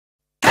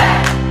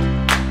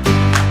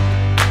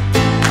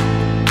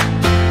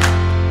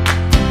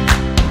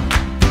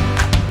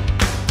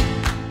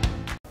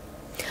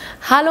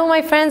Hello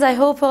my friends, I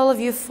hope all of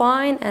you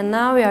fine, and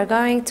now we are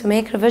going to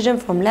make revision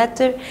from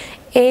letter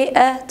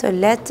A to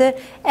letter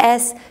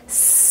S,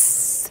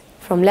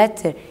 from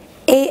letter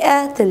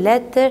A to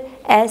letter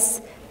S.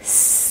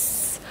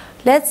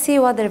 Let's see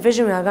what the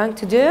revision we are going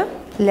to do.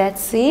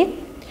 Let's see.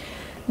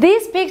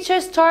 These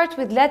pictures start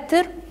with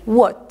letter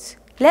what?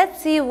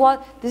 Let's see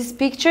what this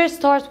picture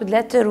starts with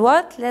letter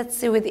what. Let's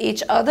see with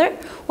each other.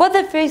 What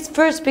the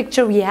first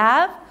picture we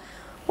have?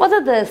 What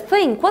are this?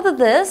 Think. What is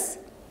this?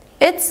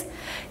 It's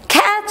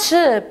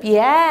ketchup.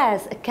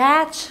 Yes,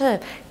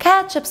 ketchup.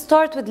 Ketchup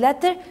start with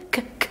letter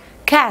k.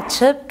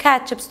 Ketchup.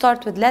 Ketchup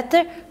start with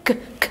letter k.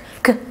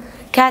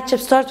 Ketchup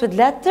starts with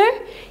letter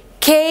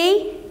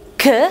k.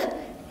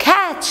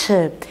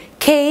 Ketchup.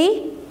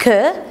 K.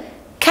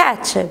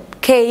 Ketchup.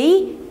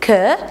 K.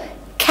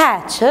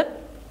 Ketchup.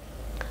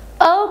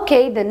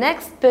 Okay, the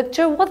next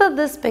picture. What is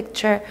this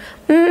picture?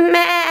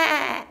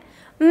 Meh.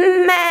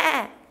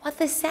 Meh. What's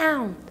the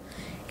sound?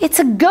 It's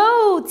a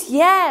goat.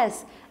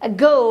 Yes, a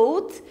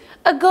goat.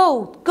 A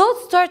goat. Goat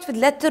starts with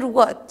letter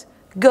what?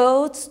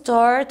 Goat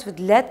starts with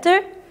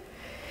letter.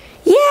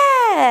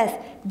 Yes.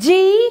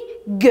 G.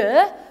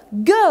 Goat.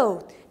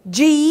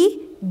 G.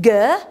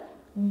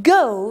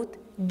 Goat.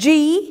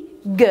 G.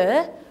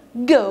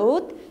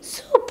 Goat.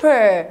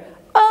 Super.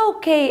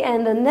 Okay,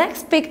 and the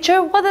next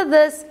picture. What is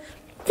this?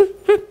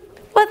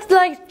 What's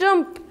like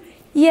jump?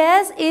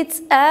 Yes, it's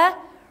a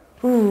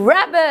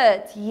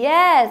rabbit.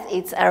 Yes,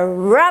 it's a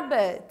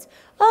rabbit.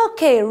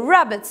 Okay,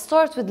 rabbit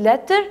starts with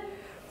letter.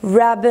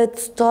 Rabbit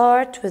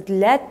starts with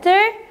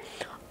letter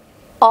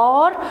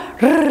R.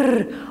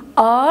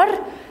 R.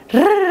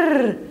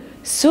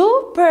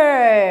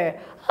 Super.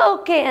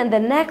 Okay, and the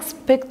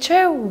next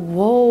picture.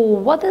 Whoa,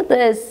 what is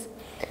this?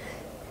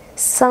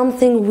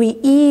 Something we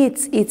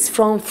eat. It's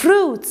from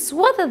fruits.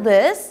 What is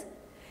this?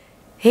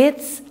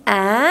 It's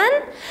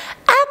an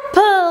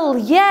apple.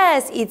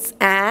 Yes, it's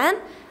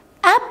an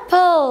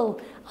apple.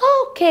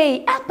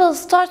 Okay, apple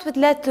starts with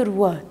letter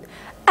what?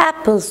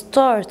 Apple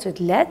starts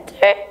with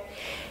letter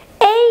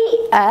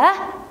A.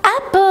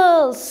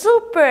 Apple.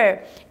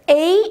 Super.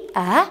 A.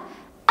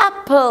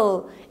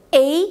 Apple.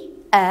 A.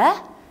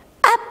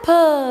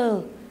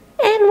 Apple.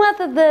 And what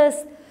is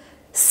this?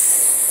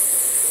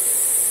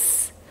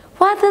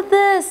 What is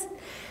this?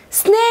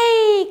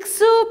 Snake.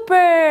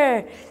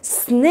 Super.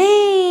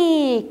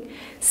 Snake.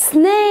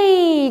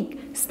 Snake.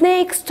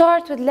 Snake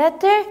starts with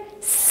letter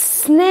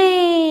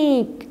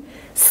snake.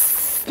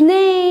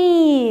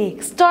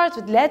 Snake starts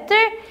with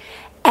letter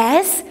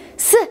S.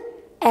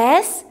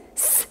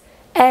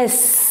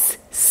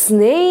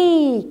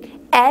 Snake.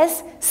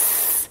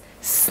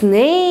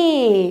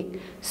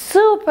 Snake.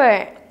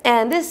 Super.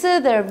 And this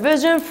is the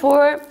revision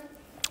for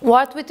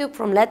what we took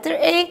from letter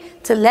A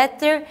to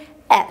letter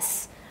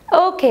S.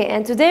 Okay,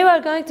 and today we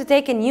are going to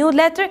take a new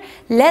letter.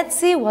 Let's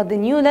see what the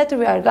new letter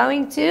we are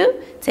going to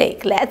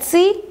take. Let's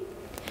see.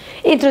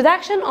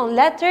 Introduction on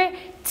letter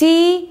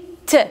T.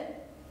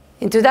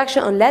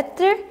 Introduction on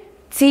letter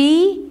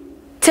T.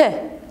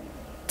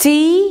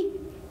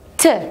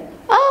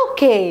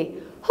 Okay,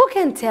 who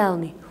can tell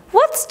me?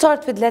 What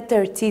starts with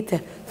letter T?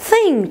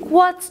 Think,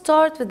 what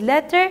starts with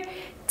letter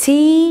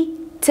T?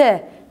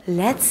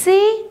 Let's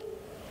see.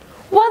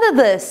 What is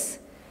this?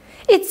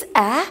 It's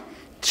a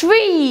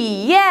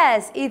tree.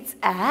 Yes, it's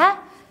a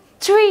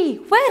tree.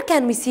 Where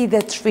can we see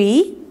the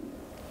tree?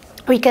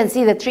 We can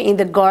see the tree in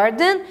the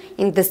garden,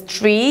 in the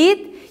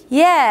street.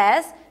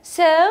 Yes,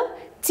 so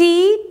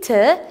tree.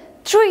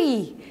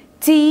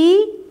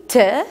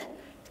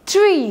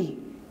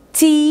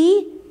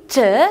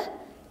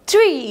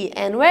 Tree.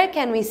 And where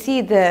can we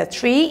see the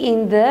tree?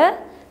 In the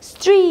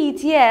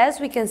street. Yes,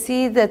 we can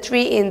see the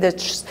tree in the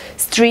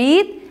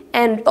street,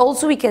 and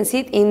also we can see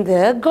it in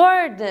the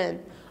garden.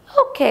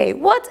 Okay,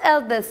 what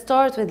else that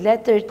starts with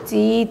letter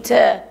T?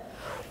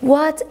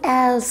 What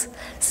else?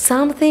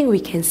 Something we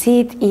can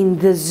see it in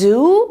the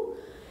zoo.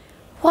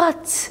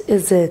 What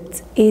is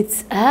it?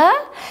 It's a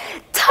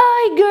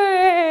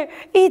tiger.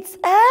 It's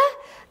a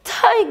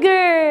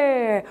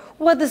tiger.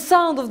 What's the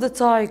sound of the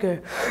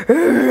tiger?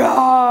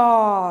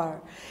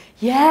 Roar.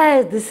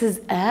 Yes, this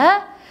is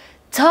a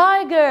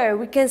tiger.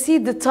 We can see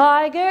the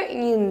tiger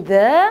in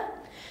the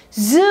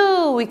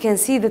zoo. We can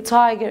see the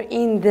tiger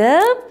in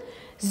the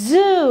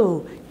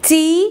zoo.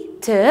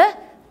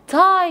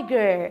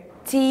 Tiger.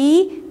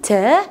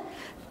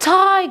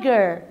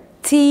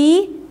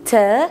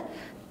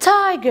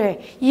 Tiger.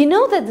 You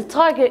know that the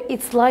tiger,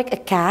 it's like a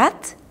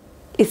cat.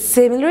 It's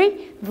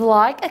similarly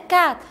like a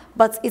cat,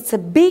 but it's a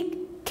big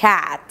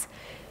cat.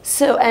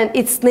 So, and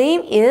its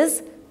name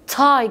is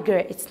tiger.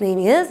 Its name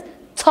is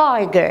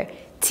tiger.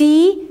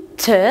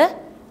 Tiger.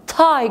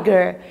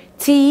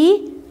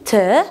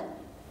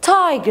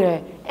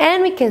 Tiger.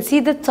 And we can see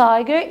the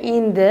tiger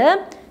in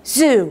the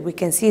zoo. We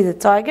can see the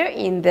tiger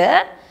in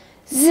the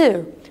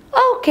zoo.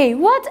 Okay,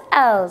 what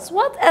else?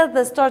 What else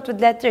that starts with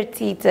letter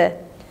T?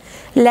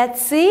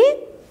 Let's see.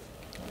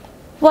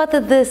 What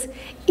is this?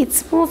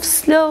 It moves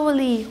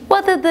slowly.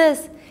 What is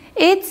this?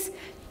 It's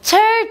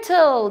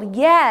turtle.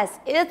 Yes,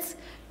 it's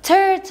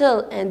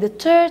turtle, and the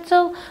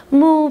turtle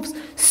moves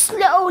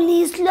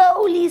slowly,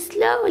 slowly,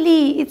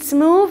 slowly. It's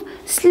move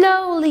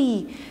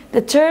slowly.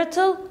 The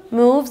turtle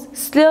moves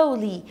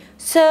slowly.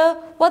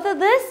 So what is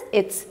this?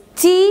 It's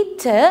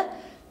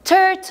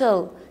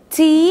turtle.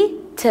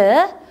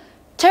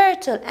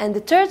 Turtle, and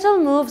the turtle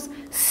moves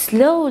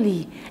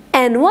slowly.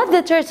 And what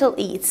the turtle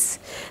eats?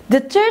 The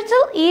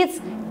turtle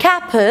eats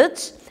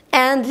cabbage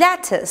and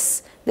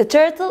lettuce. The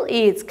turtle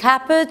eats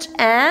cabbage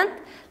and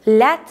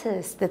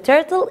lettuce. The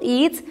turtle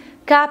eats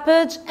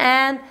cabbage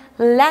and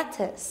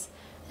lettuce.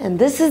 And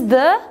this is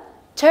the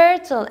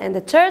turtle, and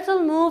the turtle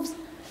moves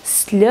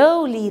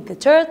slowly. The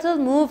turtle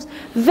moves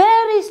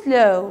very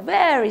slow,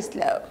 very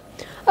slow.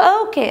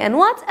 Okay, and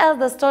what else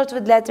does start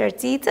with letter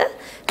theta?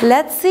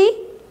 Let's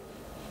see.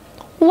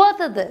 What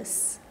is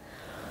this?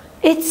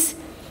 It's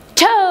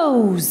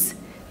toes.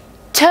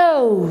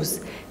 Toes.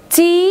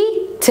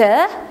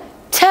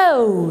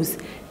 Toes.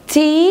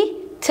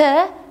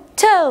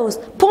 Toes.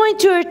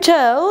 Point your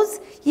toes.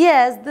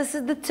 Yes, this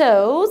is the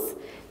toes.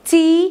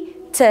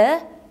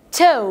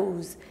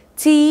 Toes.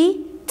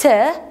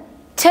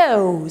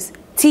 Toes.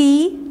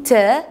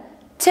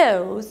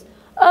 Toes.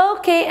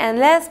 Okay, and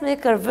let's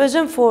make a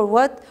revision for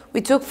what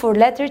we took for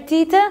letter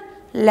theta.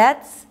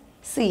 Let's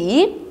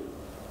see.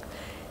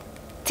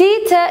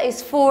 Theta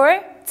is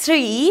for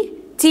tree.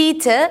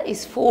 Theta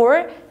is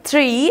for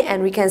tree,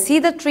 and we can see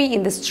the tree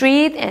in the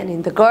street and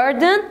in the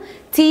garden.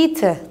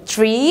 Theta,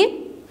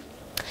 tree.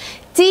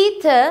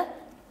 Theta,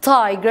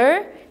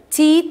 tiger.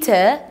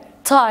 Theta,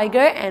 tiger,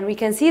 and we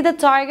can see the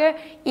tiger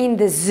in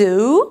the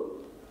zoo.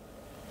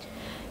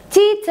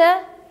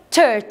 Theta,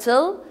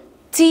 turtle.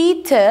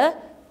 Theta,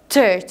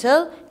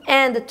 turtle,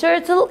 and the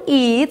turtle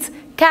eats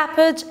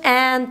cabbage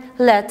and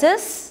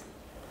lettuce.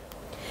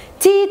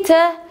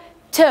 Theta,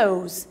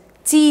 toes.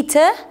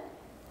 Theta,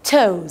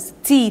 toes.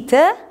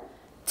 Theta,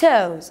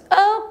 toes.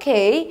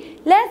 Okay,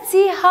 let's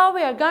see how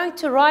we are going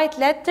to write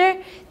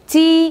letter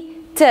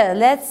theta.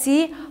 Let's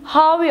see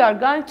how we are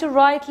going to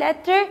write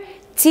letter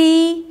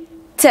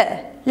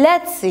theta.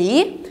 Let's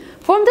see.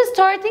 From the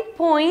starting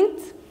point,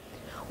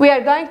 we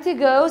are going to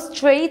go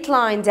straight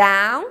line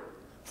down.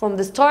 From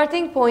the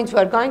starting point, we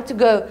are going to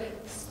go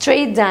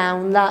straight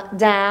down,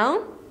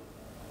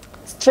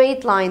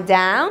 straight line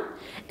down,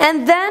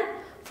 and then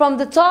from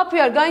the top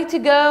we are going to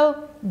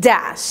go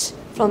dash.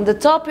 From the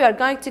top we are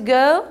going to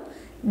go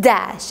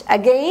dash.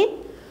 Again,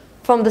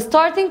 from the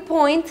starting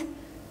point,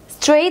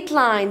 straight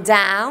line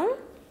down.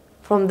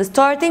 From the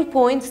starting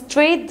point,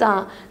 straight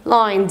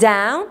line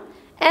down,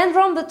 and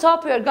from the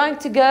top we are going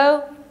to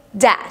go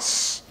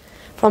dash.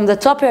 From the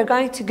top we are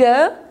going to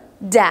go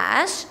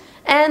dash.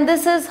 And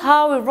this is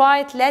how we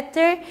write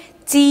letter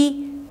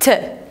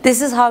theta.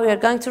 This is how we are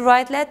going to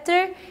write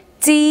letter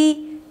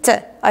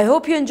theta. I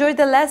hope you enjoyed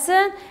the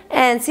lesson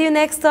and see you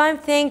next time.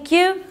 Thank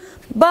you.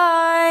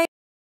 Bye.